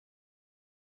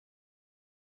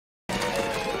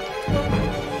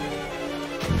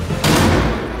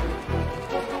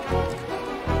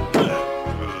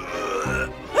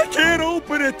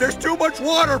it! There's too much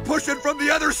water pushing from the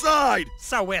other side!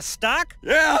 So we're stuck?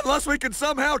 Yeah, unless we can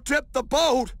somehow tip the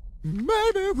boat.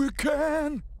 Maybe we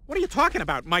can. What are you talking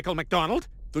about, Michael McDonald?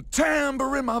 The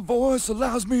timbre in my voice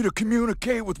allows me to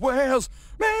communicate with whales.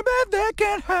 Maybe they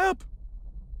can help.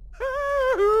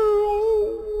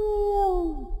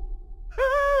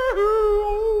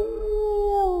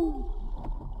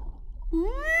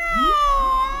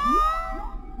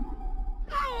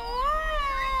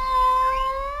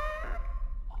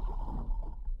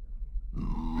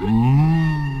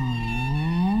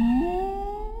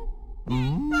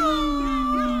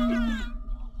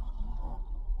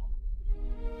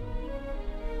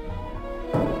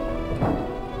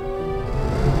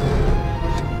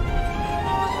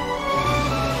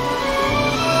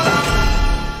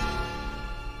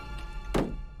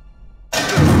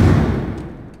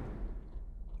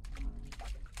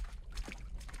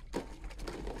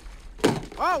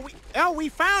 We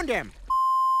found him!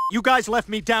 You guys left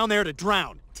me down there to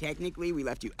drown. Technically, we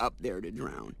left you up there to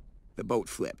drown. The boat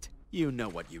flipped. You know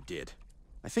what you did.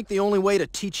 I think the only way to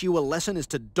teach you a lesson is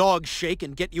to dog shake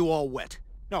and get you all wet.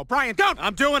 No, Brian, don't!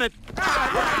 I'm doing it!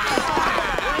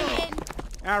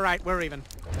 All right, we're even.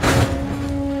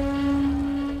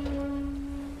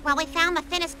 Well, we found the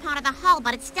thinnest part of the hull,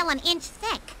 but it's still an inch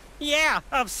thick. Yeah,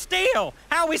 of steel!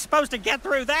 How are we supposed to get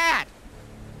through that?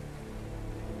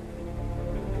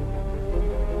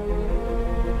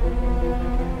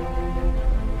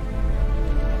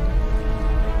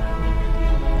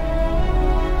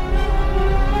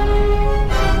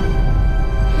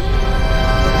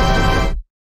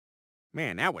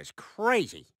 Man, that was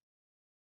crazy.